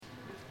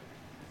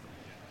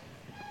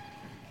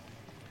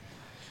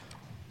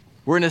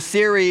We're in a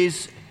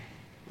series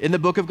in the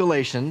book of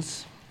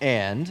Galatians,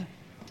 and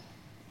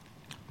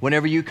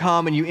whenever you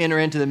come and you enter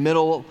into the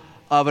middle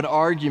of an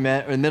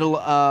argument or the middle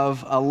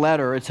of a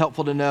letter, it's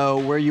helpful to know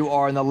where you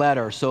are in the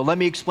letter. So let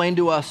me explain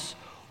to us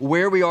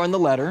where we are in the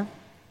letter.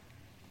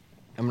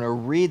 I'm going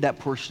to read that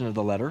portion of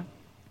the letter,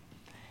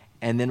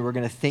 and then we're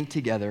going to think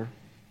together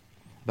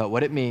about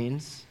what it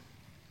means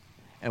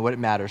and what it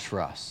matters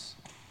for us.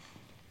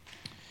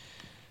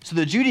 So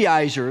the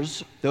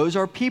Judaizers, those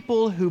are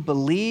people who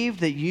believe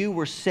that you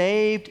were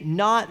saved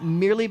not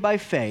merely by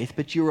faith,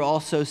 but you were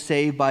also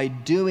saved by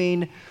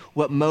doing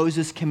what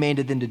Moses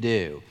commanded them to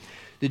do.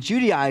 The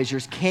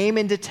Judaizers came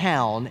into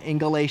town in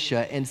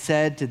Galatia and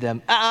said to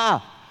them,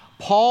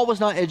 Paul was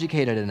not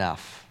educated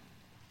enough.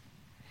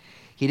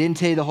 He didn't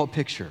tell you the whole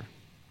picture.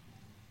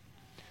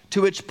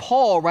 To which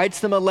Paul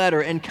writes them a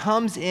letter and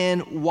comes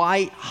in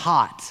white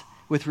hot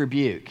with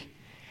rebuke.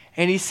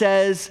 And he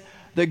says,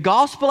 the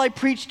gospel I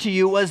preached to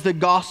you was the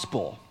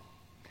gospel.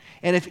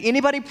 And if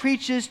anybody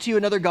preaches to you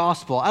another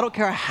gospel, I don't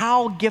care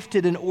how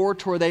gifted an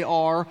orator they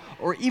are,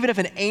 or even if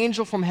an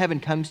angel from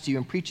heaven comes to you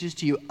and preaches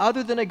to you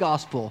other than a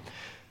gospel,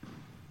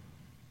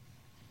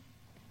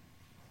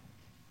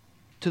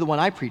 to the one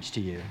I preach to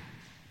you,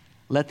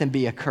 let them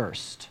be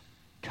accursed,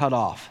 cut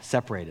off,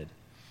 separated.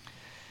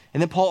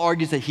 And then Paul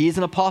argues that he is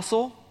an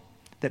apostle,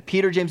 that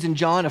Peter, James, and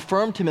John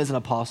affirmed him as an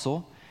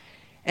apostle,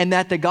 and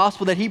that the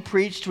gospel that he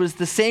preached was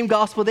the same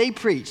gospel they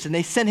preached, and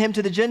they sent him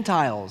to the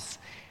Gentiles,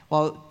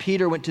 while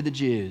Peter went to the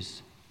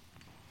Jews.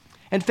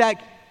 In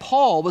fact,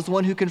 Paul was the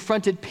one who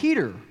confronted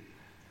Peter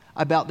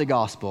about the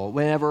gospel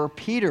whenever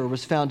Peter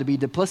was found to be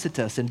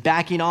duplicitous and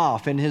backing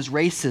off in his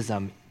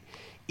racism,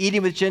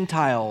 eating with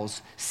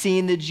Gentiles,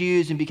 seeing the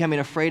Jews and becoming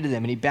afraid of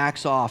them, and he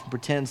backs off and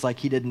pretends like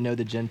he didn't know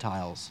the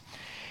Gentiles.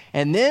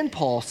 And then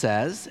Paul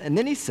says,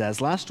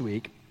 last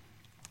week,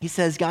 he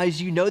says,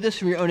 guys, you know this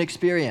from your own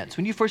experience.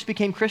 When you first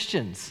became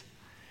Christians,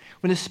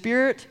 when the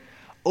Spirit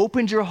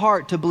opened your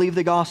heart to believe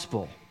the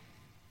gospel,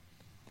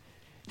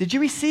 did you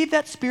receive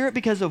that Spirit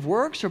because of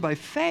works or by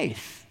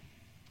faith?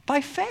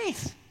 By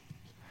faith.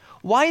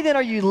 Why then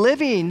are you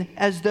living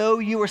as though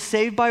you were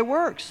saved by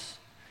works?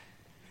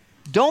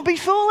 Don't be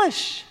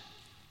foolish.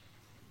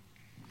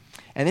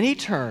 And then he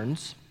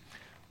turns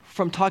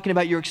from talking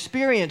about your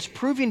experience,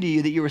 proving to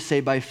you that you were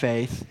saved by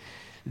faith,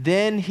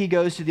 then he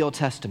goes to the Old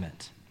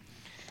Testament.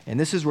 And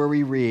this is where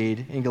we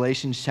read in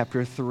Galatians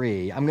chapter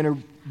 3. I'm going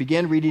to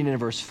begin reading in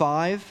verse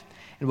 5,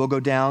 and we'll go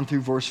down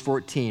through verse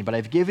 14. But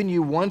I've given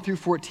you 1 through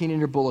 14 in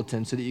your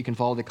bulletin so that you can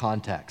follow the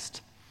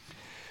context.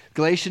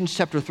 Galatians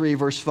chapter 3,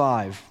 verse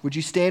 5. Would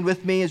you stand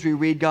with me as we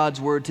read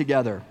God's word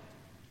together?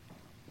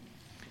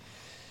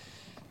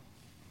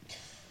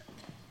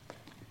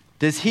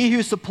 Does he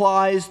who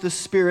supplies the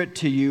Spirit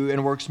to you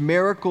and works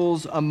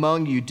miracles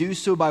among you do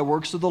so by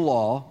works of the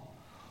law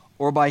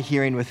or by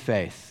hearing with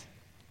faith?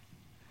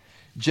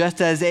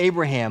 Just as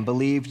Abraham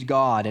believed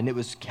God, and it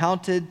was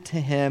counted to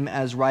him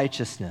as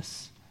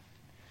righteousness.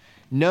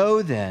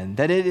 Know then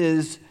that it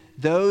is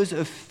those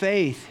of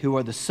faith who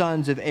are the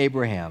sons of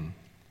Abraham.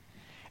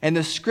 And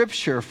the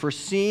scripture,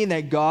 foreseeing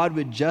that God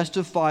would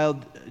justify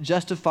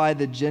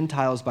the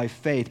Gentiles by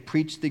faith,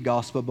 preached the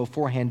gospel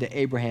beforehand to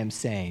Abraham,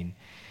 saying,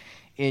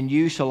 in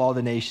you shall all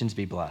the nations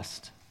be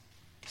blessed.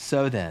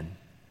 So then,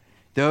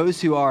 those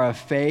who are of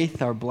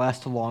faith are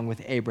blessed along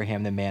with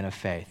Abraham, the man of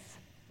faith.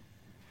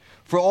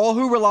 For all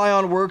who rely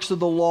on works of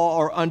the law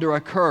are under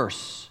a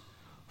curse.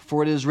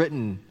 For it is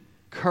written,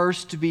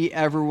 cursed be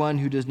everyone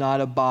who does not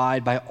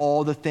abide by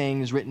all the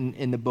things written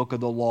in the book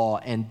of the law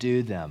and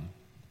do them.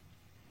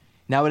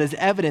 Now it is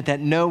evident that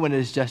no one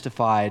is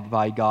justified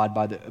by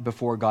God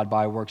before God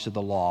by works of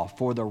the law,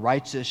 for the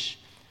righteous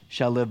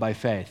shall live by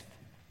faith.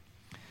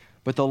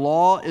 But the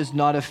law is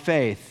not of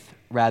faith,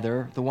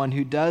 rather, the one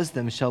who does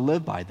them shall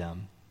live by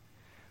them.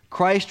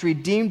 Christ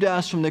redeemed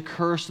us from the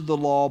curse of the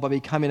law by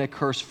becoming a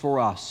curse for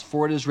us.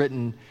 For it is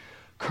written,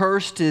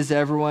 cursed is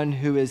everyone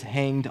who is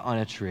hanged on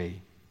a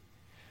tree,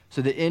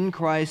 so that in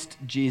Christ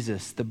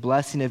Jesus the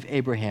blessing of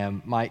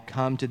Abraham might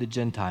come to the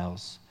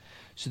Gentiles,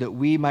 so that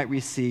we might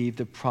receive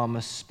the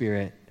promised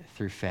Spirit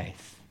through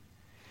faith.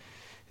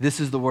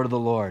 This is the word of the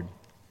Lord.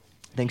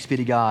 Thanks be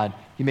to God.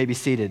 You may be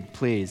seated,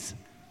 please.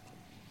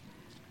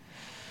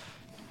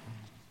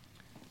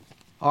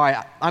 All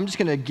right, I'm just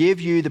going to give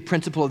you the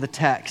principle of the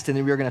text, and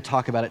then we're going to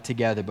talk about it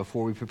together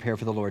before we prepare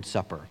for the Lord's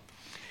Supper.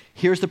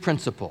 Here's the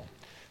principle.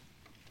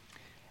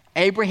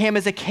 Abraham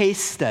is a case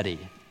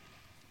study.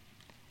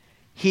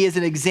 He is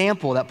an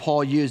example that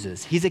Paul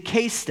uses. He's a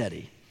case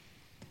study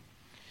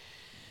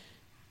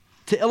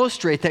to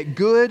illustrate that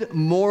good,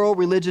 moral,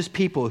 religious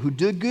people who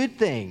do good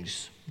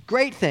things,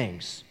 great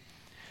things,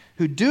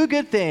 who do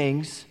good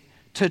things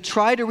to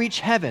try to reach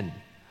heaven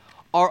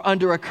are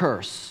under a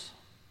curse.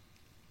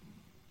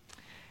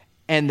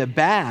 And the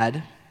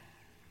bad,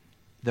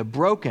 the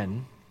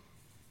broken,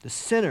 the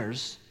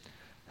sinners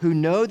who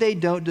know they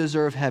don't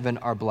deserve heaven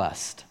are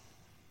blessed.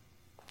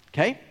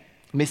 Okay?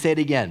 Let me say it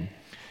again.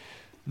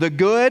 The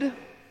good,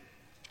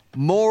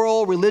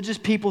 moral, religious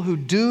people who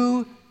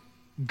do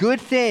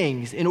good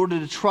things in order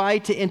to try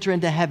to enter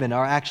into heaven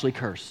are actually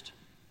cursed.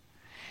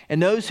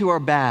 And those who are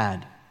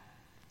bad,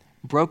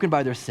 broken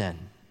by their sin,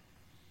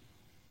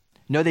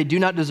 no, they do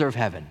not deserve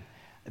heaven.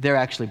 They're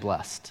actually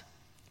blessed.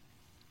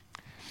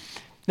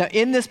 Now,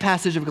 in this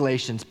passage of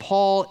Galatians,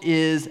 Paul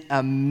is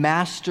a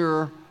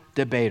master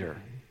debater.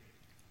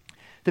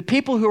 The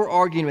people who are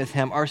arguing with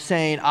him are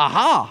saying,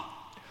 aha,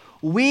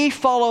 we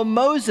follow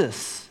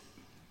Moses,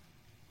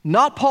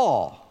 not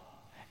Paul.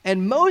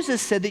 And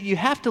Moses said that you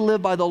have to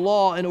live by the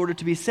law in order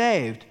to be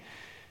saved.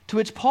 To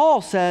which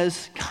Paul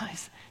says,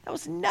 guys, that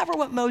was never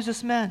what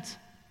Moses meant.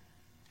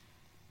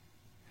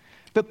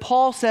 But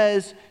Paul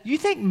says, you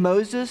think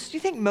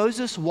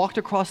Moses walked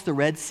across the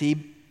Red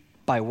Sea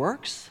by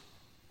works?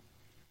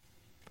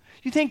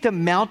 You think the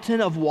mountain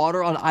of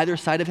water on either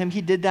side of him,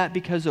 he did that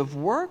because of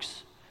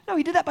works? No,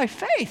 he did that by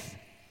faith.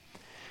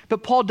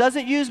 But Paul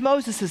doesn't use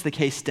Moses as the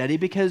case study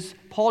because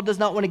Paul does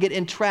not want to get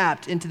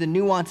entrapped into the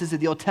nuances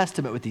of the Old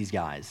Testament with these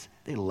guys.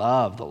 They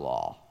love the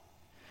law.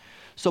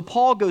 So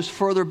Paul goes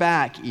further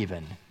back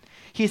even.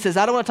 He says,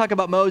 I don't want to talk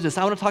about Moses.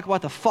 I want to talk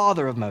about the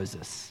father of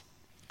Moses.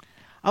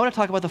 I want to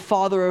talk about the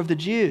father of the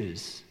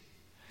Jews,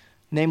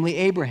 namely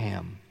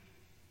Abraham.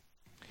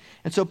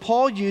 And so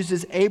Paul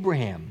uses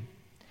Abraham.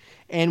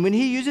 And when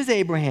he uses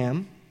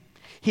Abraham,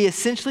 he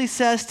essentially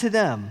says to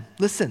them,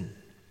 listen,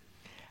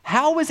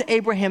 how was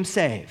Abraham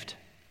saved?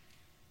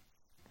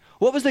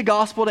 What was the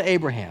gospel to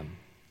Abraham?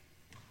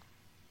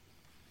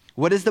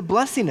 What is the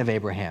blessing of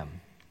Abraham?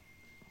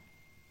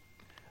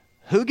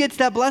 Who gets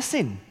that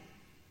blessing?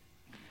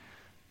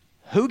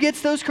 Who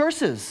gets those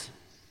curses?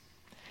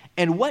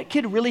 And what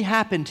could really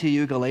happen to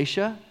you,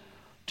 Galatia,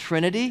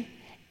 Trinity,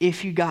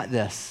 if you got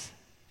this?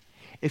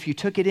 If you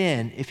took it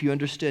in, if you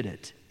understood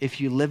it, if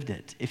you lived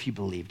it, if you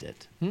believed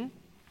it.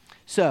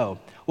 So,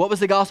 what was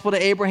the gospel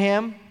to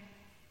Abraham?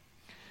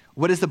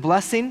 What is the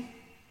blessing?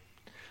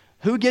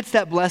 Who gets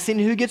that blessing?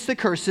 Who gets the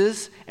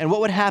curses? And what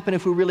would happen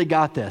if we really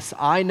got this?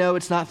 I know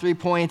it's not 3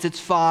 points, it's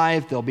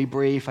 5. They'll be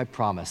brief, I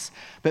promise.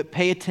 But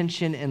pay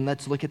attention and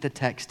let's look at the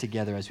text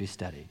together as we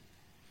study.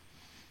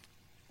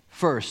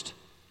 First,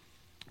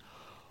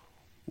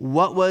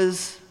 what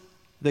was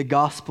the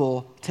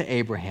gospel to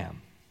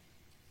Abraham?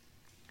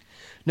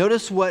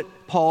 Notice what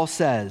Paul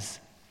says.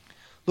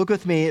 Look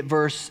with me at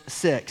verse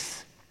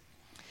 6.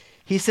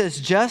 He says,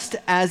 just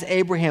as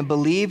Abraham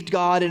believed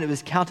God and it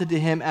was counted to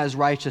him as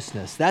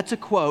righteousness. That's a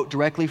quote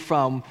directly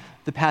from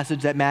the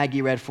passage that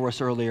Maggie read for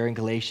us earlier in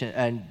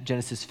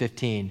Genesis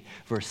 15,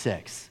 verse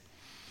 6.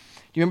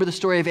 Do you remember the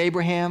story of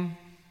Abraham?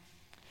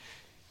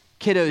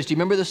 Kiddos, do you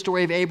remember the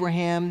story of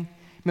Abraham?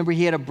 Remember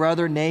he had a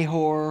brother,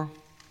 Nahor.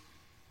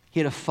 He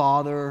had a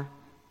father,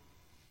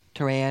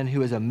 Taran, who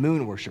was a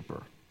moon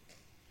worshiper.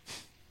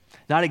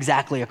 Not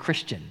exactly a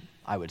Christian,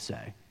 I would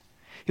say.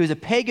 He was a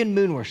pagan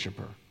moon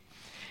worshiper.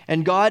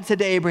 And God said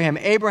to Abraham,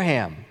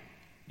 Abraham,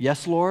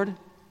 yes, Lord?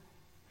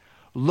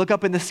 Look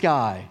up in the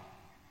sky.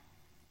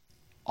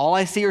 All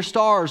I see are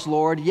stars,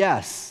 Lord,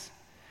 yes.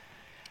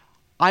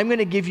 I'm going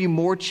to give you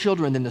more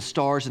children than the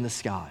stars in the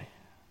sky.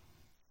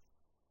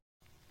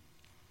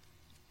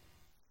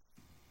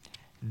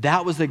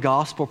 That was the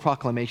gospel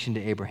proclamation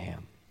to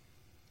Abraham.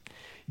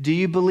 Do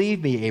you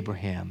believe me,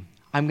 Abraham?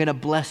 I'm going to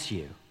bless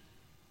you.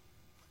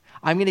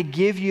 I'm going to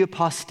give you a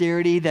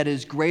posterity that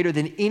is greater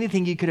than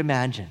anything you could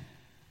imagine.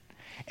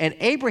 And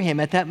Abraham,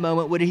 at that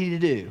moment, what did he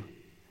do?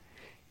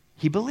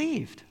 He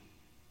believed.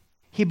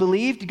 He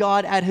believed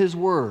God at his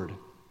word.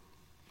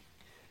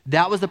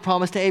 That was the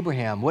promise to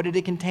Abraham. What did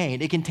it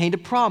contain? It contained a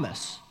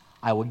promise.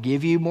 I will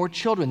give you more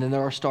children than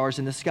there are stars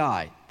in the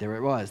sky. There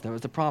it was. That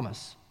was the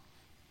promise.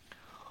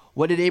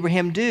 What did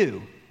Abraham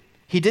do?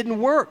 He didn't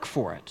work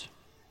for it.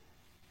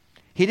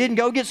 He didn't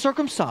go get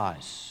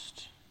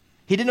circumcised.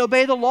 He didn't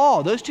obey the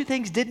law. Those two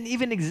things didn't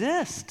even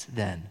exist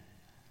then.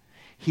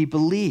 He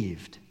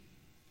believed.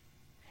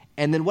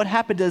 And then what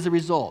happened as a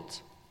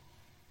result?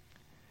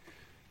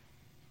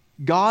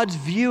 God's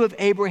view of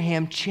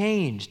Abraham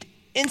changed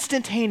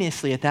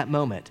instantaneously at that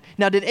moment.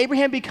 Now, did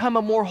Abraham become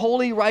a more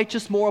holy,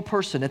 righteous, moral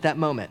person at that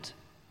moment?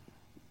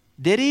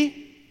 Did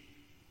he?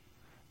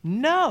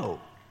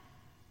 No.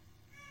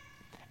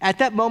 At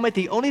that moment,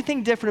 the only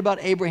thing different about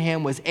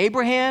Abraham was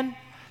Abraham,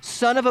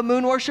 son of a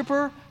moon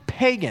worshiper,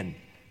 pagan.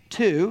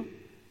 2,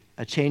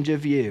 a change of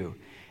view.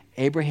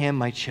 Abraham,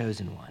 my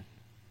chosen one,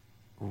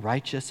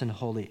 righteous and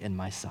holy in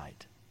my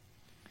sight.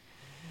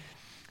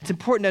 It's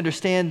important to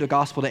understand the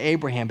gospel to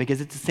Abraham because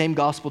it's the same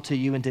gospel to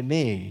you and to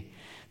me.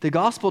 The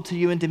gospel to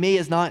you and to me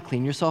is not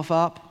clean yourself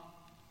up,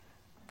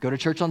 go to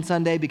church on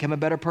Sunday, become a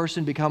better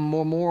person, become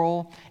more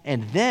moral,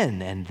 and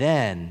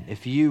then,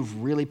 if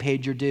you've really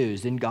paid your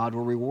dues, then God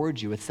will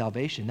reward you with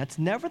salvation. That's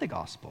never the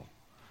gospel.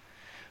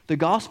 The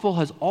gospel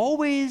has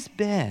always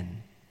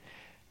been,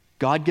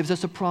 God gives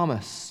us a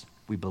promise.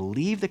 We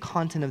believe the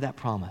content of that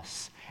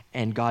promise,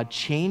 and God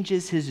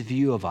changes his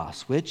view of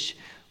us, which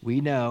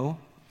we know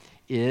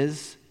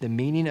is the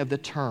meaning of the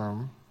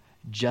term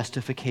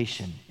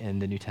justification in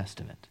the New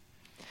Testament.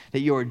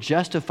 That you are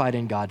justified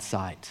in God's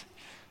sight.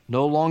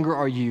 No longer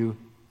are you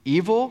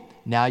evil,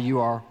 now you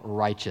are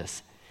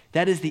righteous.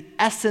 That is the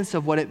essence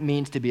of what it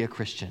means to be a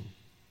Christian.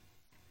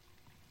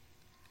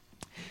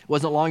 It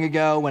wasn't long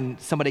ago when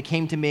somebody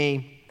came to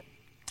me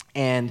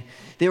and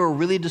they were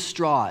really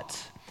distraught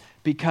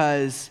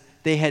because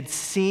they had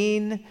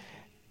seen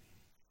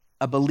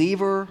a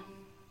believer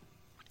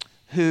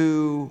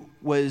who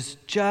was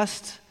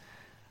just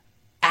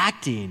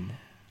acting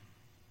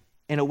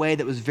in a way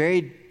that was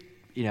very,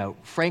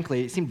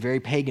 frankly, it seemed very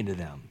pagan to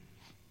them.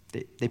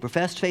 They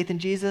professed faith in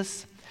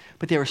Jesus,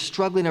 but they were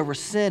struggling over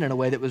sin in a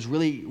way that was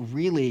really,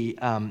 really,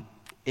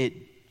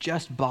 it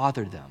just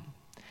bothered them.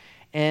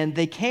 And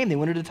they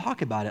wanted to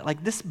talk about it.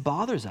 Like, this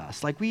bothers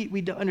us. Like,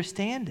 we don't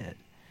understand it.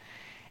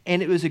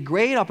 And it was a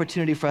great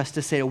opportunity for us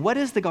to say, what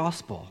is the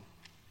gospel?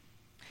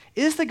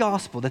 Is the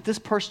gospel that this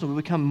person will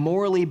become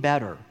morally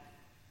better?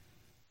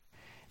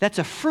 That's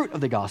a fruit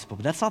of the gospel,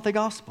 but that's not the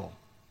gospel.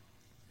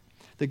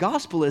 The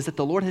gospel is that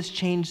the Lord has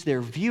changed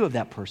their view of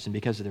that person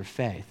because of their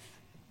faith.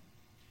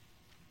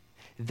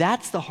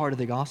 That's the heart of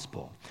the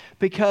gospel.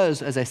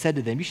 Because, as I said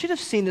to them, you should have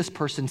seen this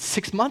person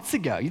 6 months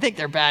ago. You think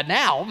they're bad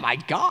now? Oh my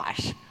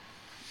gosh.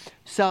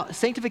 So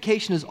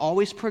sanctification is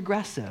always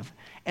progressive,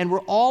 and we're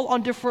all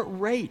on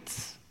different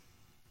rates.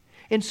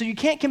 And so you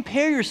can't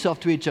compare yourself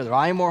to each other.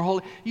 I am more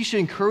holy. You should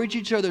encourage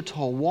each other to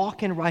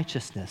walk in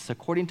righteousness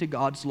according to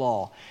God's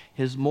law,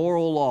 his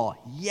moral law.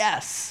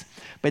 Yes,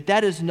 but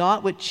that is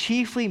not what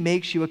chiefly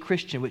makes you a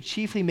Christian. What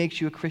chiefly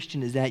makes you a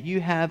Christian is that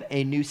you have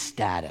a new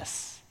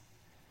status.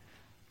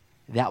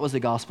 That was the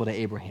gospel to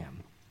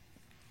Abraham.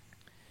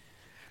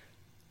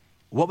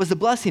 What was the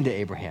blessing to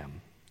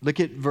Abraham? Look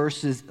at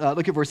verse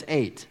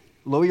 8.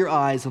 Lower your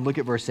eyes and look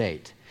at verse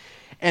 8.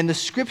 And the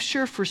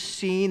scripture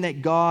foreseeing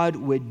that God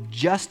would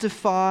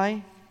justify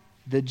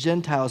the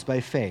Gentiles by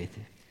faith.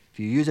 If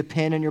you use a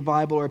pen in your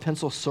Bible or a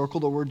pencil,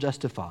 circle the word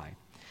justify.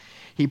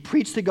 He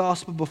preached the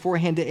gospel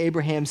beforehand to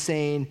Abraham,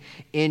 saying,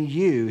 in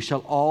you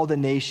shall all the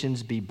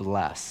nations be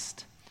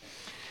blessed.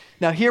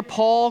 Now here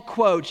Paul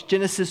quotes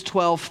Genesis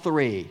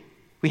 12:3.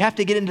 We have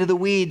to get into the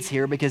weeds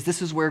here because this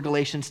is where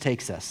Galatians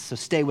takes us, so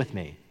stay with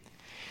me.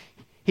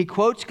 He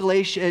quotes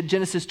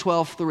Genesis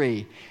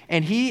 12:3,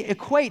 and he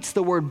equates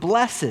the word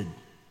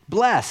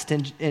blessed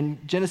in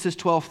Genesis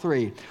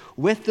 12:3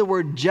 with the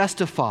word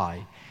justify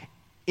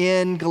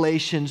in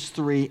Galatians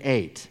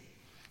 3:8.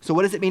 So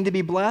what does it mean to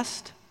be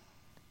blessed?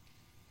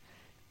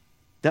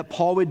 That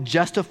Paul would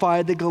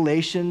justify the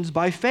Galatians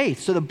by faith.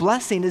 So the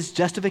blessing is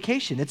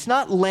justification. It's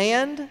not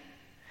land.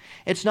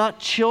 It's not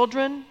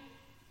children.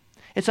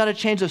 It's not a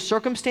change of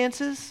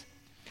circumstances.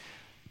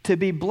 To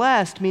be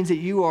blessed means that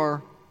you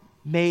are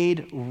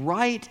made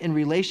right in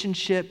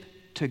relationship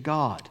to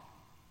God.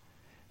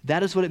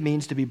 That is what it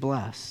means to be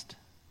blessed.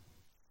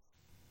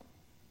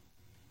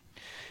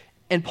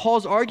 And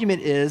Paul's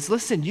argument is,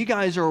 listen, you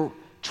guys are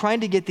trying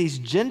to get these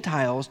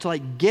Gentiles to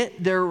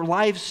get their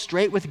lives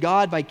straight with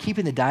God by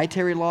keeping the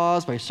dietary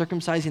laws, by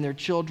circumcising their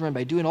children,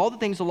 by doing all the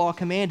things the law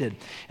commanded.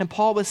 And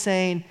Paul was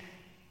saying,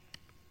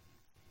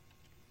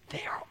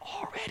 they are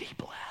already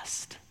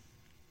blessed.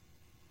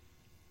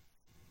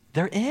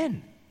 They're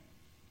in.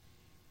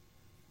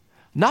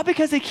 Not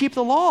because they keep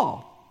the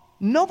law.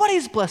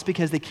 Nobody's blessed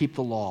because they keep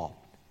the law.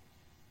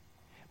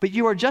 But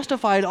you are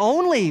justified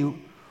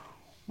only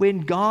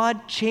when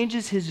God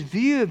changes his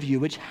view of you,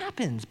 which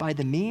happens by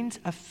the means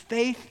of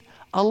faith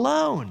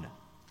alone.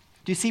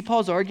 Do you see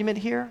Paul's argument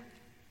here?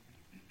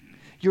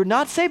 You're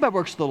not saved by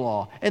works of the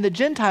law. And the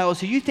Gentiles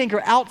who you think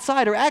are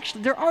outside are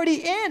actually, they're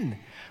already in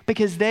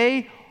because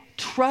they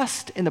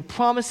trust in the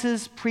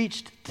promises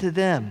preached to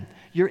them.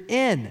 You're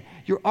in.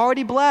 You're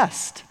already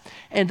blessed.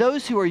 And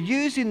those who are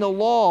using the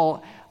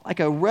law like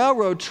a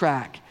railroad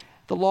track,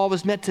 the law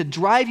was meant to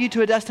drive you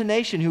to a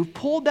destination, who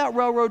pulled that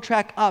railroad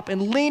track up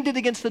and leaned it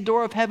against the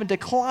door of heaven to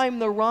climb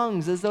the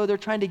rungs as though they're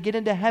trying to get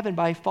into heaven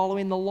by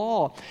following the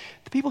law.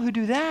 The people who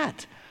do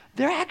that,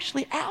 they're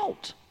actually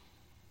out.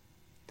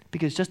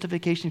 Because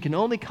justification can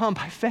only come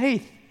by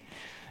faith,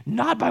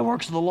 not by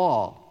works of the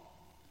law.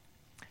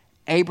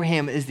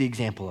 Abraham is the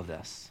example of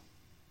this.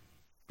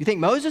 You think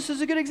Moses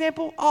is a good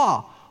example?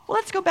 Well,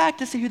 let's go back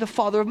to see who the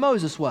father of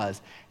Moses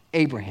was.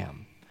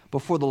 Abraham.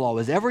 Before the law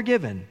was ever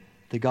given,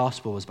 the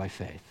gospel was by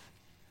faith.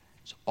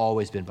 It's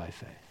always been by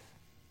faith.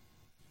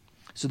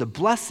 So the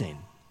blessing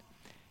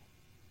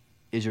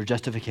is your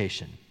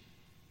justification.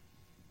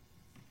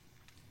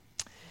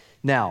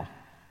 Now,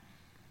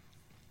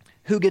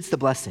 who gets the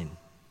blessing?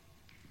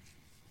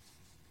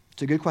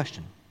 It's a good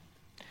question.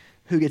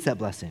 Who gets that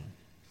blessing?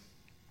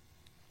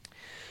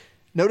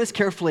 Notice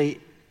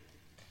carefully,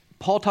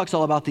 Paul talks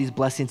all about these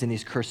blessings and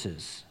these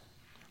curses.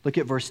 Look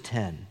at verse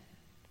 10.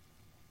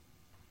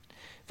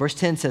 Verse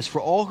 10 says,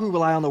 for all who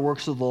rely on the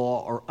works of the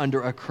law are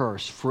under a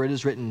curse, for it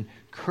is written,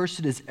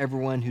 cursed is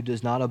everyone who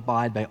does not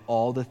abide by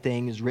all the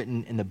things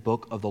written in the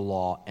book of the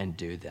law and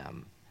do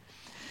them.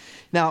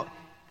 Now,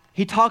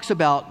 he talks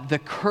about the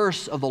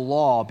curse of the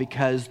law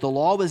because the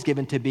law was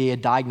given to be a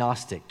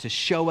diagnostic, to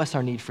show us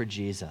our need for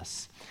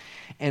Jesus.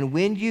 And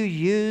when you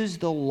use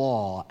the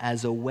law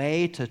as a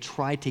way to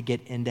try to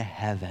get into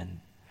heaven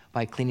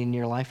by cleaning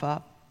your life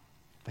up,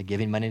 by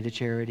giving money to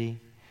charity,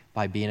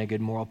 by being a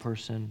good moral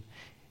person,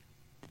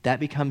 that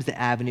becomes the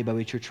avenue by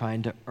which you're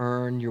trying to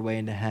earn your way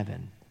into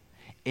heaven.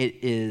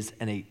 It is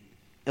an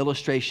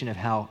illustration of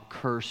how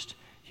cursed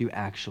you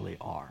actually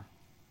are.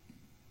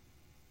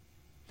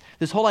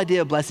 This whole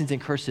idea of blessings and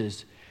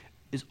curses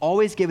is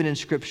always given in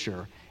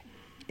Scripture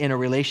in a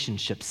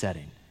relationship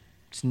setting.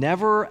 It's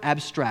never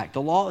abstract.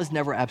 The law is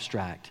never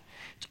abstract.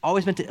 It's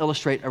always meant to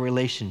illustrate a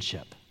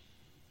relationship.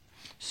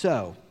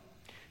 So,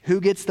 who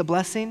gets the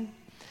blessing?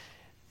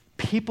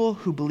 People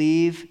who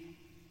believe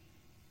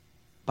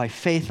by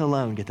faith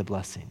alone get the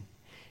blessing.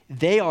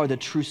 They are the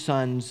true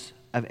sons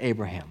of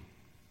Abraham.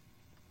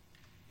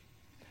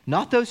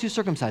 Not those who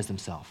circumcise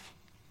themselves.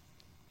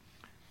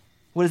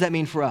 What does that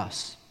mean for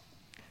us?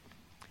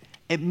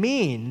 It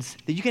means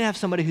that you can have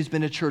somebody who's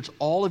been to church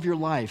all of your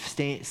life,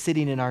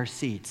 sitting in our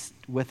seats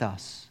with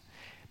us,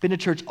 been to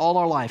church all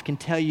our life, can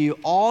tell you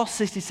all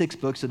 66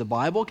 books of the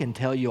Bible, can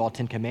tell you all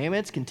 10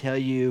 commandments, can tell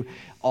you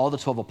all the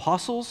 12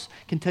 apostles,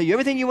 can tell you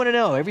everything you want to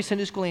know, every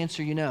Sunday school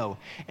answer you know.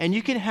 And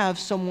you can have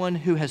someone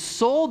who has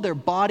sold their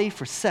body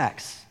for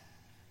sex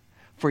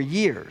for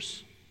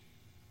years,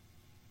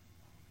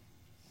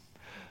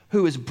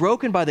 who is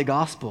broken by the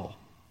gospel,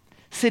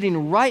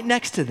 sitting right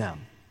next to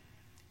them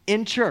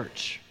in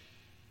church,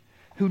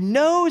 who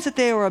knows that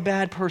they are a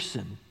bad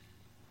person,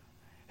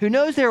 who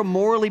knows they are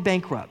morally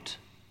bankrupt,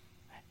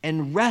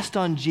 and rest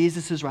on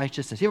Jesus'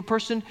 righteousness. You have a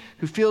person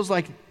who feels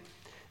like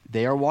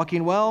they are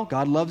walking well,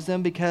 God loves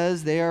them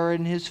because they are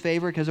in his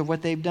favor because of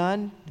what they've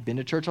done, been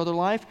to church all their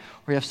life,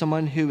 or you have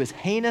someone who is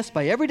heinous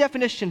by every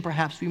definition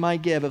perhaps we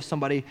might give of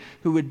somebody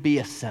who would be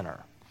a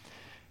sinner.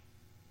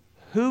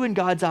 Who in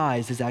God's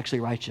eyes is actually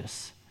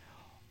righteous?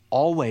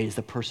 Always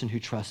the person who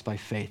trusts by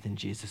faith in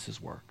Jesus'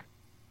 work.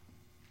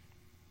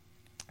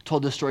 I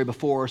told this story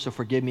before, so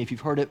forgive me if you've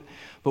heard it,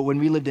 but when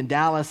we lived in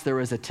Dallas, there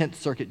was a 10th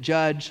Circuit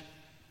judge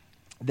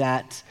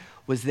that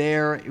was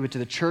there. He went to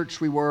the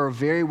church we were, a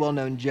very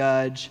well-known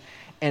judge,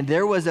 and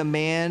there was a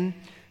man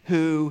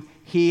who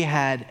he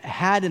had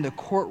in the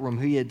courtroom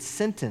who he had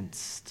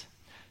sentenced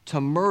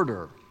to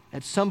murder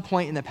at some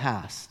point in the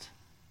past.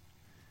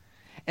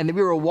 And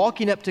we were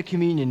walking up to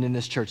communion in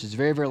this church. It's a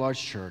very, very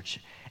large church.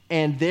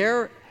 And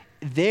there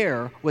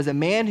was a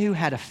man who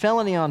had a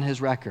felony on his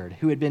record,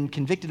 who had been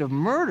convicted of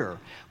murder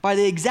by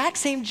the exact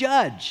same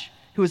judge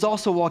who was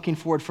also walking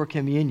forward for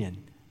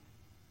communion.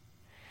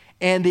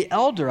 And the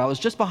elder, I was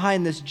just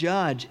behind this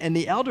judge, and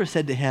the elder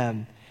said to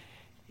him,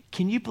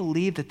 "Can you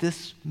believe that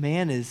this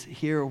man is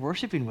here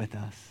worshiping with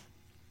us?"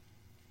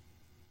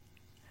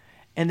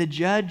 And the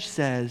judge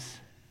says,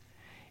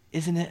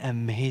 "Isn't it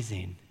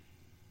amazing?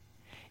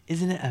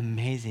 Isn't it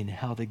amazing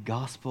how the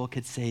gospel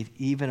could save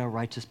even a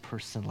righteous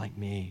person like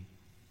me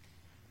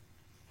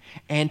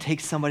and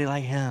take somebody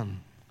like him?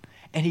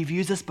 And he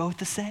views us both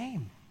the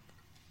same.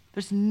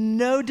 There's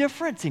no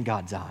difference in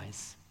God's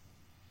eyes."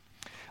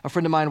 A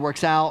friend of mine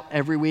works out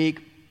every week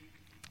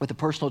with a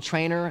personal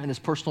trainer, and this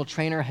personal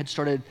trainer had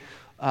started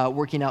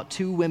working out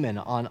 2 women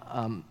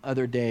on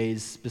other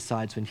days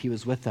besides when he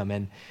was with them.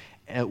 And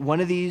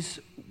one of these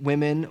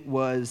women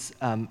was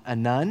a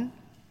nun.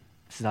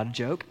 This is not a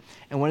joke.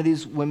 And one of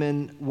these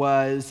women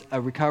was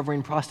a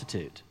recovering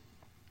prostitute.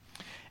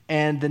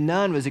 And the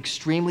nun was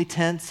extremely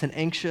tense and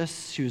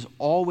anxious. She was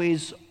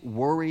always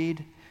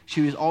worried.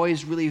 She was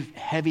always really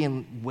heavy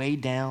and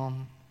weighed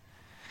down.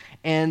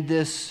 And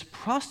this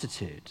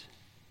prostitute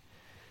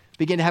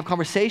began to have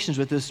conversations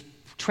with this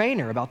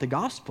trainer about the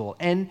gospel,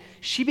 and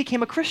she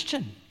became a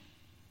Christian.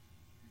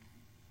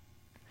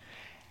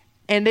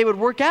 And they would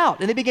work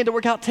out, and they began to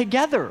work out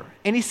together.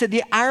 And he said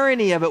the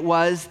irony of it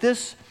was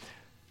this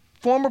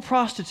former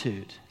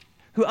prostitute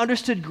who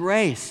understood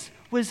grace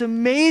was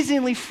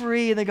amazingly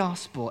free in the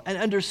gospel and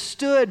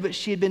understood what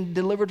she had been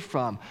delivered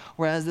from,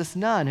 whereas this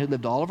nun who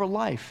lived all of her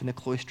life in the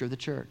cloister of the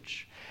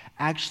church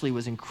actually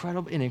was in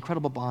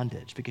incredible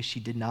bondage because she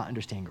did not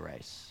understand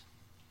grace.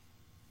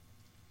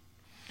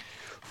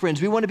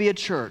 Friends, we want to be a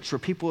church where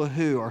people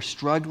who are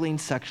struggling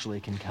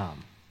sexually can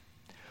come.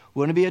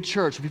 We want to be a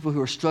church where people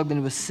who are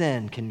struggling with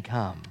sin can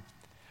come,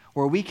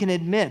 where we can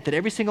admit that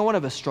every single one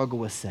of us struggle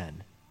with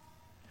sin,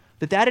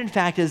 that in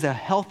fact is a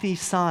healthy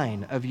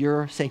sign of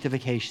your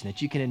sanctification,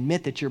 that you can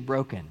admit that you're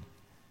broken.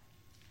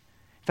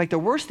 In fact, the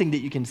worst thing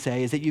that you can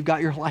say is that you've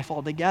got your life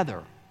all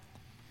together.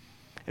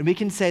 And we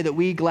can say that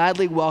we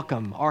gladly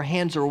welcome, our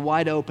hands are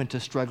wide open to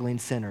struggling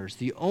sinners.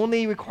 The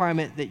only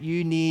requirement that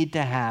you need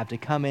to have to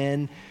come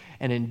in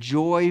and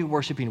enjoy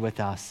worshiping with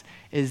us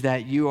is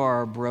that you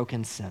are a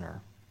broken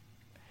sinner.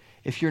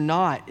 If you're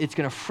not, it's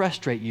going to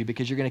frustrate you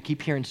because you're going to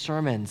keep hearing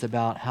sermons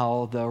about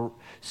how the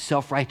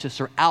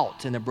self-righteous are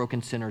out and the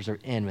broken sinners are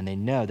in when they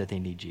know that they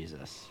need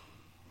Jesus.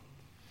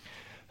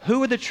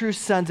 Who are the true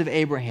sons of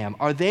Abraham?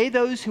 Are they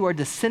those who are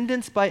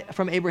descendants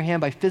from Abraham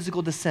by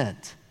physical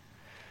descent?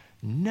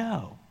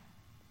 No.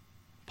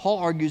 Paul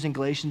argues in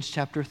Galatians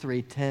chapter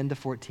 3, 10 to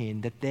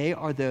 14, that they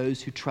are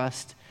those who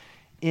trust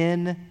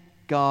in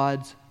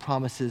God's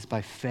promises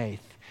by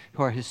faith,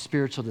 who are his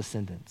spiritual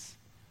descendants.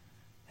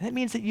 And that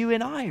means that you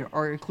and I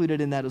are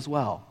included in that as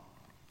well.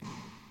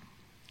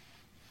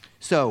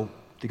 So,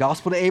 the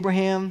gospel to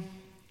Abraham,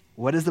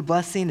 What is the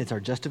blessing? It's our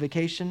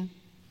justification.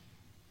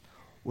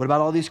 What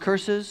about all these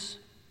curses?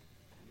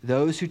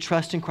 Those who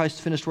trust in Christ's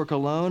finished work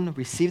alone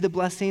receive the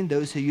blessing.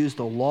 Those who use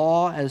the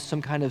law as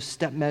some kind of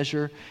step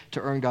measure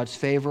to earn God's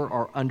favor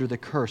are under the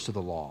curse of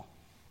the law.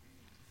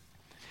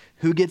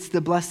 Who gets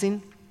the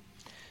blessing?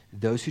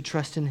 Those who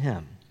trust in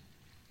him.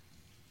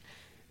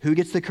 Who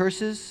gets the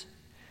curses?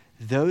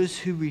 Those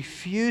who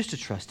refuse to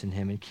trust in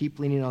him and keep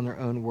leaning on their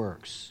own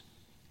works.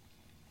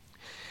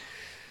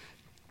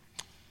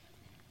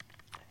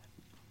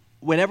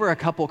 Whenever a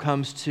couple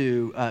comes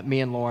to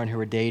me and Lauren who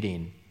are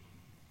dating,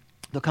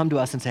 they'll come to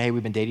us and say, hey,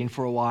 we've been dating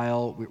for a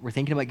while. We're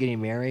thinking about getting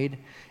married.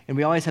 And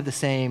we always have the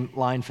same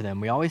line for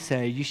them. We always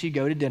say, you should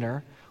go to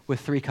dinner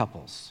with 3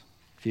 couples.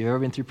 If you've ever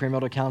been through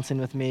premarital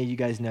counseling with me, you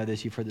guys know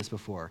this. You've heard this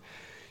before.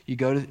 You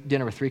go to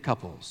dinner with 3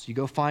 couples. You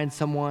go find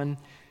someone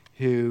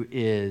who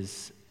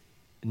is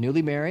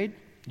newly married.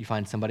 You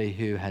find somebody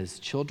who has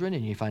children.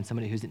 And you find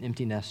somebody who's an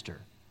empty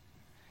nester.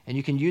 And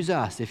you can use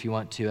us, if you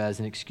want to, as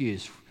an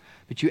excuse.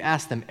 But you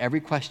ask them every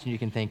question you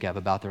can think of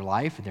about their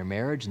life and their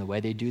marriage and the way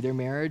they do their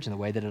marriage and the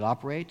way that it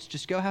operates.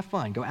 Just go have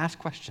fun. Go ask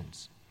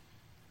questions.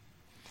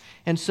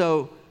 And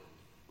so,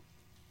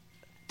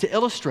 to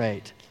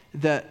illustrate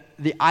the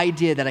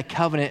idea that a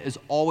covenant is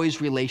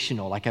always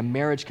relational, like a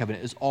marriage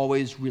covenant is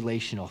always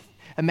relational.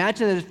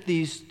 Imagine that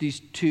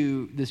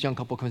if this young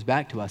couple comes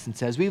back to us and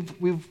says,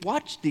 we've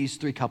watched these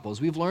 3 couples.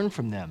 We've learned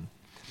from them.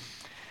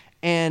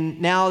 And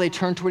now they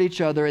turn toward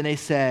each other and they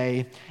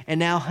say, and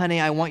now,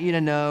 honey, I want you to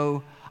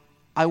know,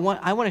 I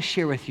want to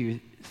share with you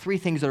 3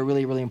 things that are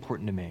really, really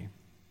important to me.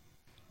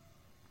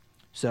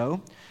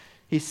 So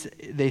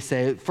they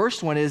say,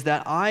 first one is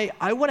that I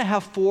want to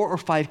have 4 or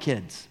 5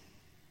 kids.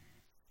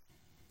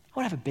 I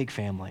want to have a big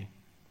family.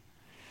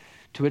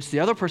 To which the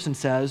other person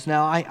says,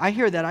 now I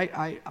hear that,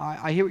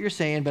 I hear what you're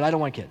saying, but I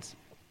don't want kids.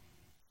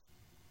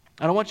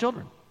 I don't want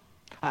children.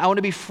 I want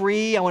to be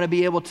free. I want to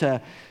be able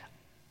to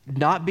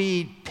not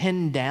be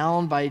pinned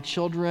down by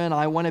children.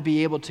 I want to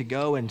be able to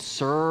go and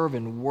serve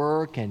and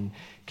work and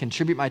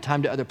contribute my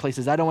time to other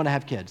places. I don't want to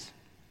have kids.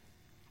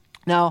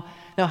 Now,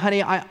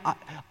 honey,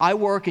 I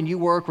work and you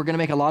work. We're going to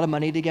make a lot of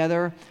money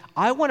together.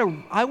 I want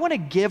to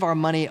give our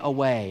money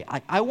away.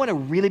 I want to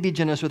really be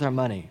generous with our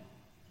money.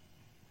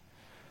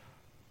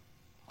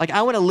 Like,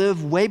 I want to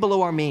live way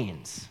below our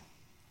means.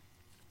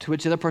 To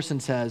which the other person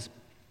says,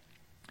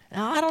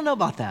 now, I don't know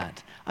about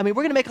that. I mean,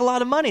 we're going to make a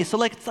lot of money, so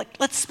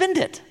let's spend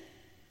it.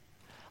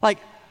 Like,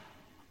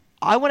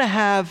 I want to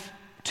have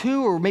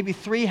 2 or maybe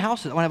 3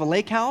 houses. I want to have a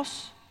lake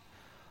house.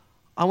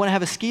 I want to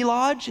have a ski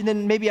lodge, and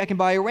then maybe I can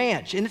buy a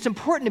ranch. And it's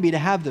important to me to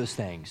have those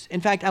things. In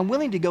fact, I'm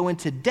willing to go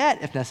into debt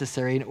if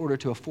necessary in order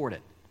to afford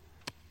it.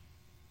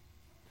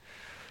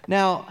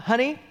 Now,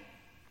 honey,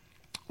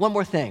 one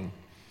more thing.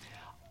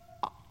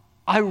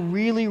 I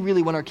really,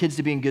 really want our kids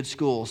to be in good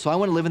schools, so I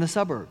want to live in the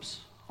suburbs.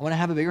 I want to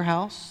have a bigger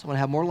house. I want to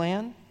have more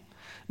land.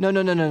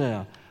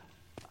 No.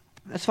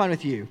 That's fine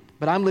with you,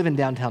 but I'm living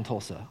downtown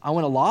Tulsa. I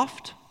want a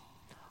loft.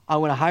 I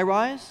want a high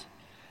rise.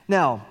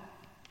 Now,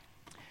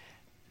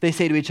 they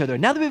say to each other,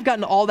 now that we've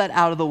gotten all that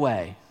out of the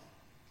way,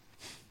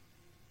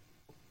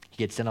 he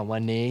gets down on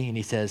one knee and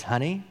he says,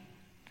 honey,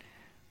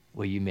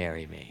 will you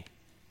marry me?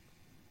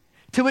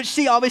 To which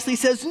she obviously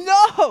says,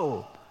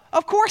 no,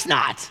 of course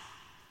not.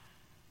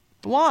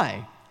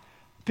 Why?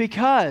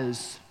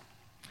 Because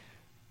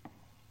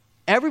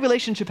every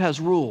relationship has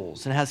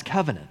rules and has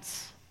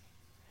covenants.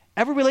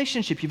 Every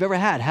relationship you've ever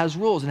had has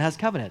rules and has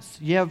covenants.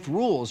 You have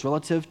rules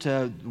relative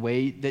to the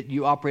way that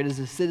you operate as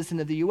a citizen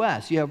of the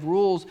U.S. You have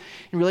rules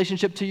in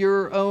relationship to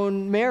your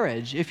own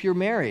marriage if you're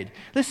married.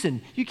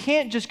 Listen, you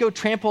can't just go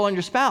trample on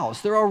your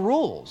spouse. There are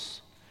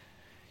rules.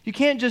 You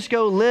can't just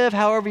go live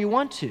however you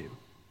want to.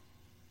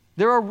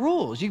 There are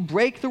rules. You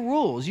break the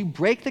rules. You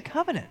break the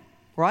covenant,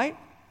 right?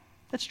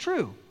 That's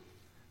true.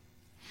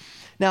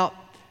 Now,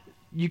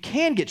 you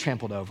can get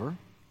trampled over.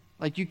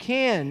 Like you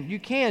can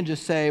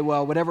just say,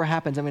 well, whatever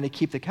happens, I'm going to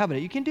keep the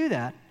covenant. You can do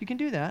that. You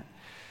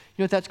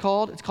know what that's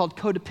called? It's called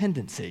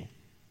codependency.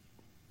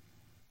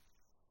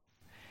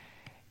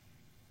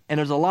 And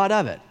there's a lot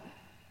of it.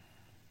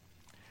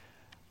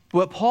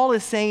 What Paul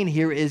is saying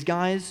here is,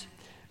 guys,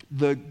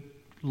 the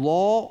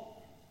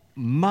law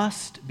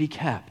must be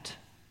kept.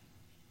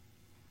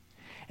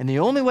 And the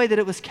only way that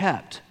it was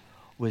kept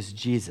was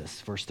Jesus,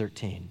 verse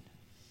 13,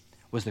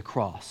 was the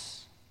cross.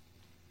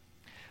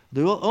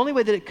 The only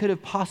way that it could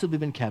have possibly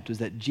been kept was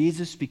that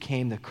Jesus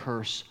became the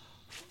curse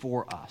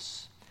for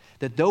us.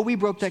 That though we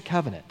broke that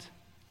covenant,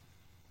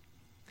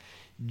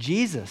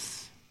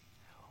 Jesus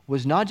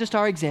was not just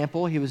our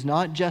example. He was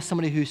not just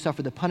somebody who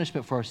suffered the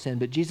punishment for our sin,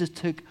 but Jesus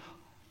took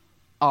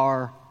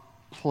our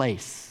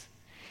place.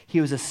 He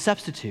was a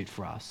substitute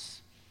for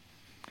us.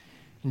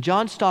 And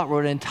John Stott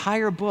wrote an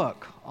entire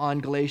book on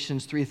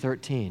Galatians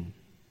 3:13.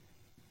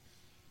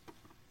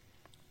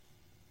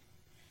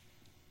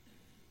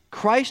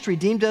 Christ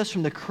redeemed us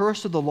from the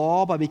curse of the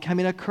law by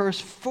becoming a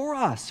curse for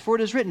us. For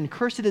it is written,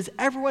 cursed is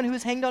everyone who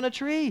is hanged on a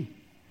tree.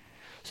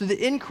 So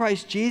that in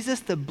Christ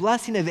Jesus, the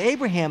blessing of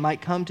Abraham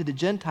might come to the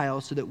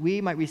Gentiles so that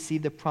we might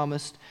receive the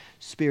promised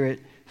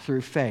Spirit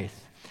through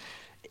faith.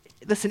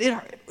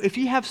 listen, if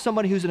you have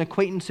somebody who's an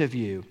acquaintance of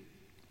you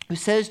who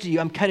says to you,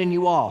 I'm cutting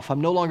you off,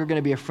 I'm no longer going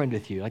to be a friend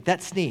with you, like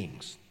that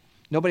stings.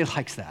 Nobody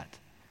likes that.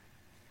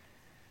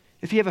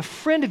 If you have a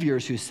friend of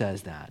yours who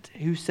says that,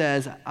 who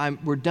says,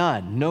 we're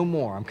done, no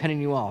more, I'm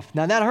cutting you off,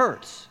 now that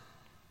hurts.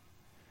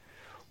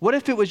 What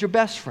if it was your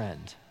best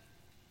friend?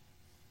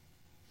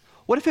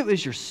 What if it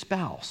was your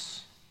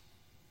spouse?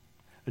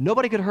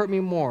 Nobody could hurt me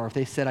more if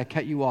they said I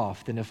cut you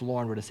off than if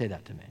Lauren were to say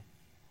that to me.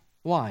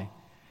 Why?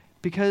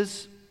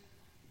 Because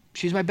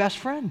she's my best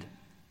friend.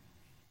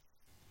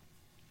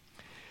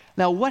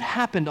 Now, what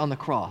happened on the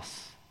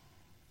cross?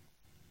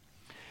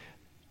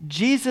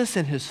 Jesus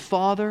and his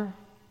Father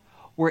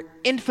were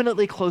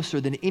infinitely closer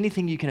than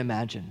anything you can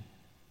imagine.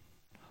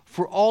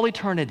 For all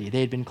eternity, they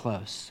had been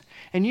close.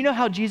 And you know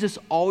how Jesus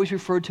always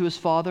referred to his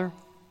Father?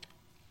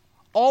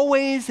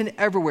 Always and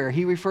everywhere,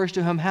 he refers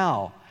to him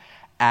how?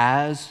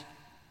 As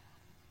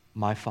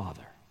my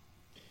Father,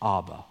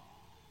 Abba,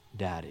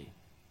 Daddy.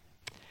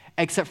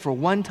 Except for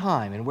one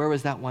time, and where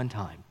was that one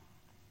time?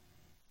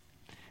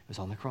 It was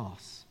on the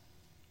cross.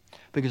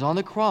 Because on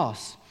the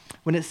cross,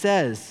 when it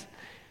says,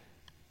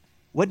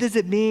 what does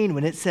it mean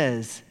when it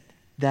says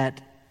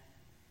that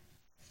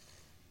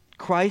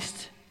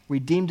Christ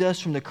redeemed us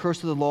from the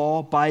curse of the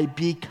law by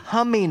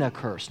becoming a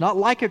curse? Not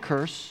like a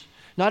curse,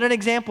 not an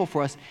example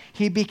for us.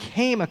 He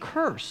became a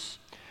curse,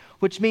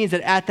 which means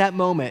that at that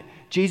moment,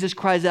 Jesus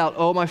cries out,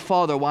 oh, my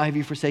Father, why have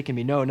you forsaken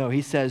me? No,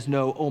 he says,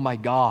 no, oh, my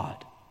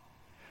God.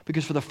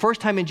 Because for the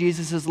first time in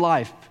Jesus'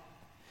 life,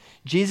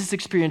 Jesus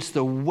experienced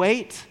the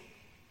weight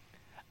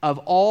of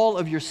all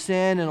of your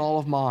sin and all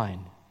of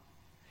mine.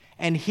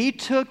 And he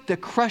took the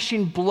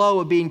crushing blow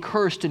of being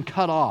cursed and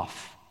cut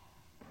off.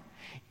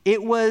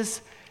 It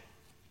was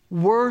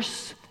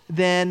worse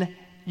than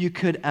you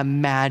could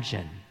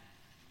imagine.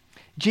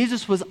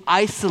 Jesus was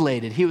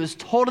isolated. He was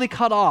totally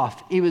cut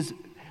off. He was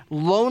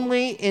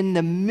lonely in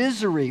the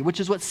misery, which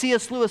is what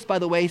C.S. Lewis, by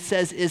the way,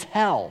 says is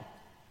hell.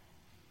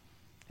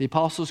 The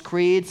Apostles'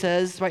 Creed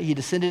says, right, he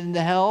descended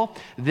into hell.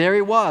 There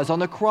he was on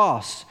the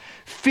cross,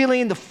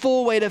 feeling the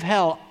full weight of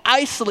hell,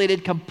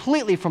 isolated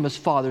completely from his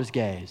Father's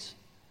gaze.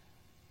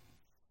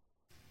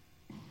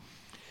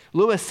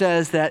 Lewis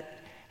says that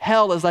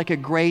hell is like a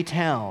gray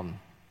town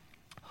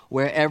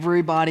where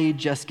everybody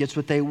just gets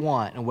what they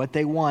want, and what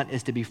they want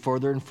is to be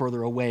further and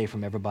further away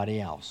from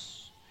everybody else.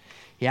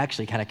 He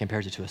actually kind of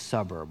compares it to a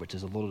suburb, which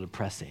is a little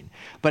depressing.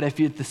 But if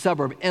the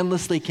suburb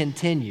endlessly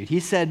continued, he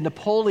said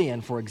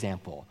Napoleon, for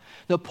example.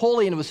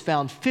 Napoleon was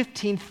found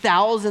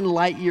 15,000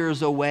 light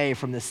years away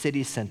from the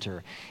city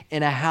center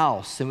in a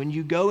house. And when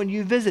you go and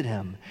you visit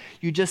him,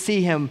 you just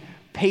see him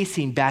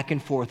pacing back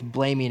and forth,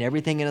 blaming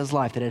everything in his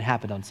life that had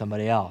happened on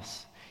somebody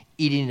else,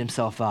 eating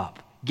himself up,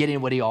 getting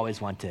what he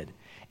always wanted,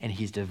 and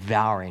he's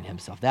devouring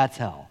himself. That's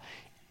hell.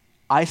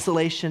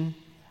 Isolation,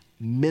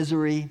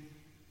 misery,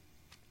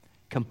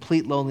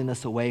 complete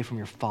loneliness away from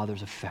your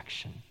Father's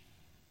affection.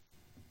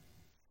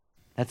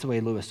 That's the way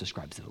Lewis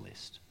describes it, at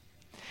least.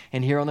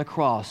 And here on the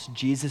cross,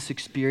 Jesus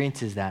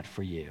experiences that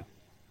for you.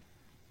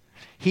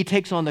 He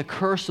takes on the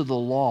curse of the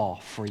law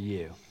for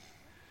you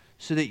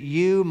so that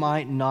you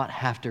might not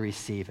have to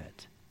receive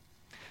it.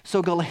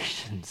 So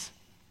Galatians,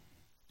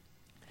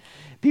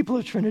 people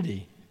of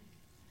Trinity,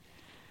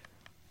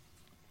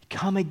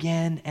 come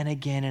again and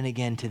again and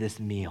again to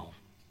this meal.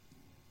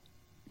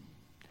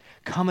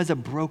 Come as a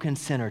broken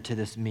sinner to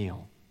this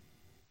meal,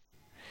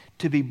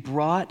 to be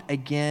brought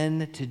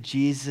again to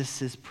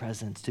Jesus'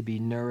 presence, to be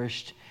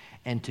nourished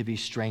and to be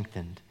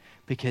strengthened,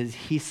 because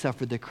he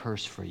suffered the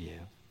curse for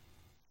you.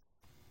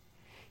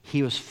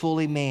 He was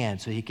fully man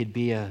so he could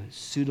be a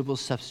suitable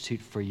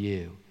substitute for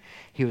you.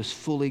 He was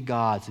fully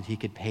God so that he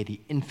could pay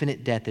the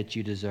infinite debt that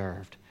you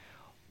deserved.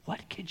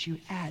 What could you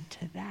add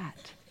to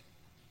that?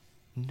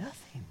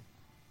 Nothing.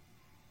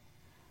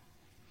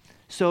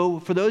 So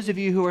for those of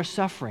you who are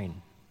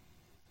suffering,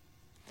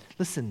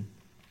 listen,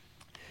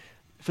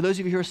 for those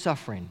of you who are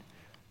suffering,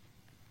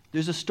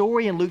 there's a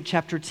story in Luke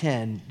chapter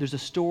 10. There's a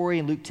story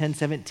in Luke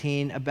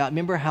 10:17 about,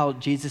 remember how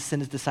Jesus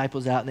sent his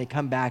disciples out and they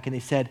come back and they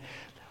said,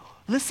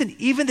 listen,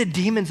 even the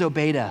demons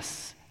obeyed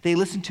us. They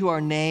listened to our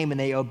name and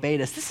they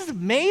obeyed us. This is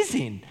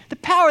amazing, the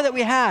power that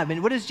we have.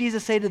 And what does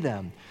Jesus say to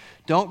them?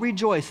 Don't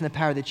rejoice in the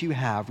power that you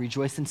have.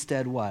 Rejoice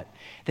instead what?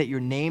 That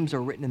your names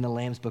are written in the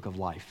Lamb's book of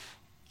life.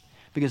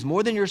 Because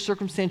more than your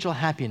circumstantial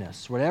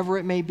happiness, whatever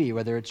it may be,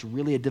 whether it's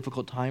really a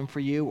difficult time for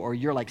you or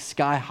you're like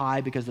sky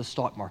high because the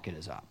stock market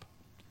is up,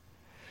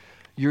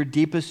 your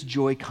deepest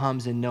joy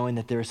comes in knowing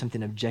that there is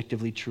something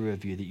objectively true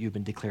of you, that you've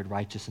been declared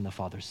righteous in the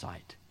Father's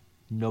sight.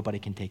 Nobody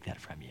can take that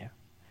from you.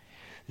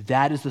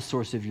 That is the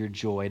source of your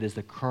joy. It is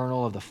the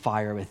kernel of the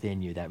fire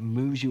within you that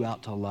moves you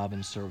out to love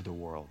and serve the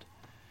world.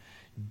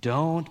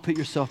 Don't put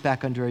yourself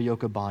back under a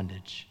yoke of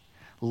bondage.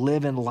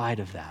 Live in light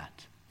of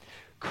that.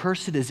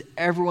 Cursed is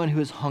everyone who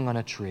is hung on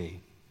a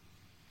tree.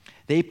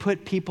 They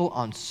put people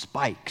on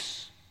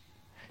spikes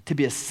to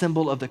be a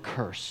symbol of the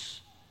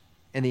curse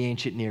in the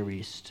ancient Near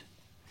East.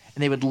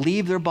 And they would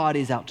leave their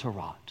bodies out to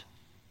rot.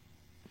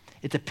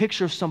 It's a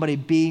picture of somebody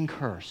being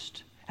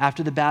cursed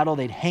After the battle,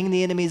 they'd hang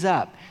the enemies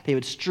up. They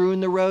would strew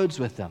the roads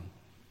with them.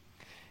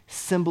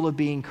 Symbol of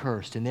being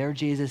cursed. And there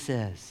Jesus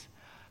is.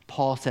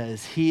 Paul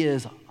says he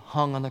is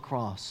hung on the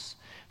cross.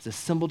 It's a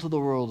symbol to the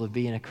world of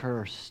being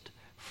accursed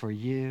for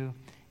you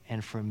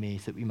and for me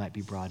so that we might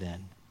be brought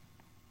in.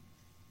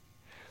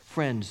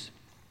 Friends,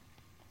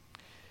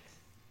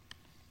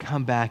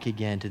 come back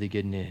again to the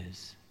good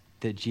news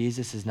that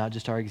Jesus is not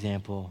just our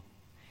example,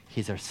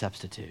 he's our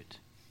substitute.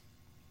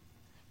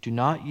 Do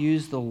not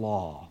use the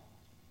law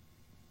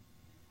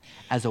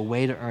as a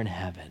way to earn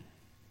heaven.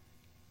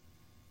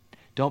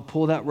 Don't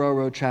pull that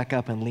railroad track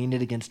up and lean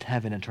it against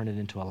heaven and turn it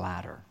into a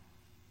ladder.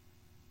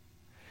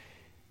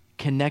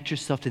 Connect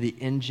yourself to the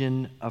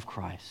engine of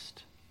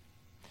Christ,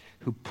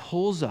 who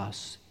pulls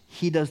us.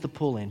 He does the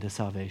pulling to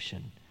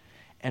salvation.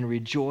 And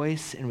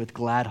rejoice, and with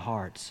glad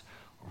hearts,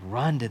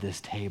 run to this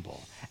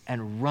table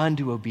and run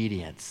to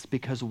obedience,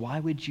 because why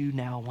would you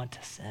now want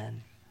to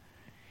sin?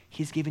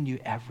 He's given you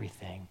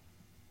everything.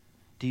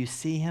 Do you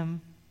see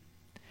him?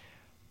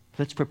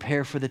 Let's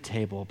prepare for the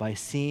table by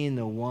seeing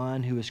the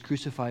one who was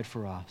crucified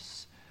for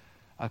us,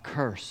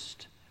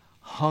 accursed,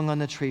 hung on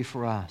the tree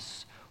for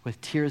us, with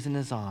tears in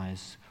his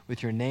eyes,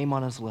 with your name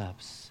on his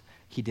lips.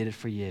 He did it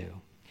for you.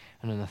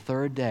 And on the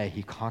third day,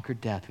 he conquered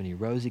death when he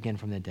rose again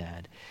from the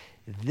dead.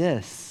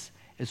 This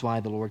is why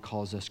the Lord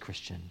calls us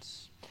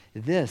Christians.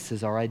 This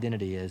is our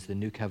identity as the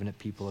new covenant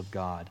people of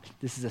God.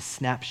 This is a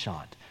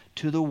snapshot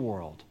to the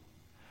world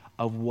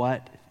of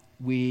what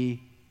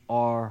we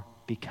are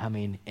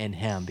becoming in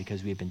him,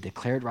 because we have been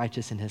declared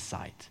righteous in his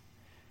sight.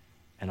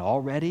 And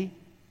already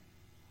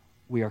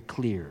we are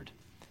cleared,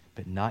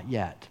 but not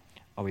yet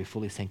are we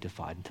fully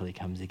sanctified until he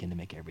comes again to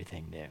make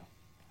everything new.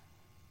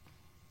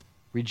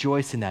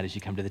 Rejoice in that as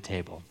you come to the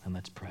table, and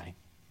let's pray.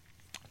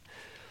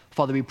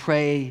 Father, we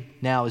pray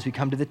now as we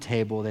come to the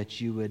table that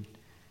you would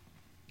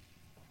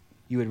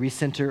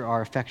recenter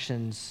our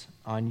affections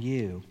on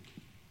you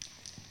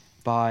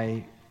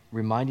by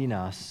reminding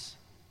us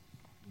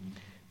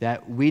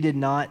that we did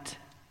not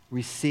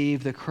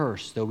receive the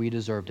curse, though we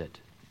deserved it.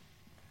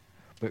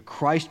 But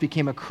Christ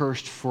became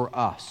accursed for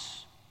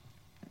us.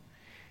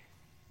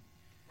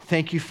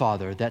 Thank you,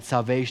 Father, that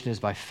salvation is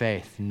by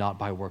faith, not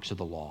by works of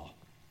the law.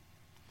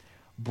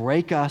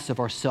 Break us of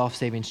our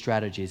self-saving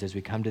strategies as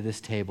we come to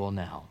this table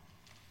now.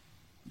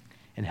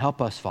 And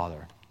help us,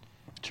 Father,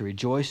 to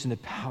rejoice in the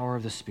power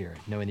of the Spirit,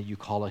 knowing that you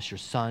call us your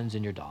sons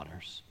and your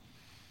daughters.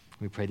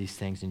 We pray these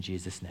things in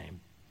Jesus' name.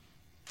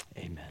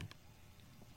 Amen.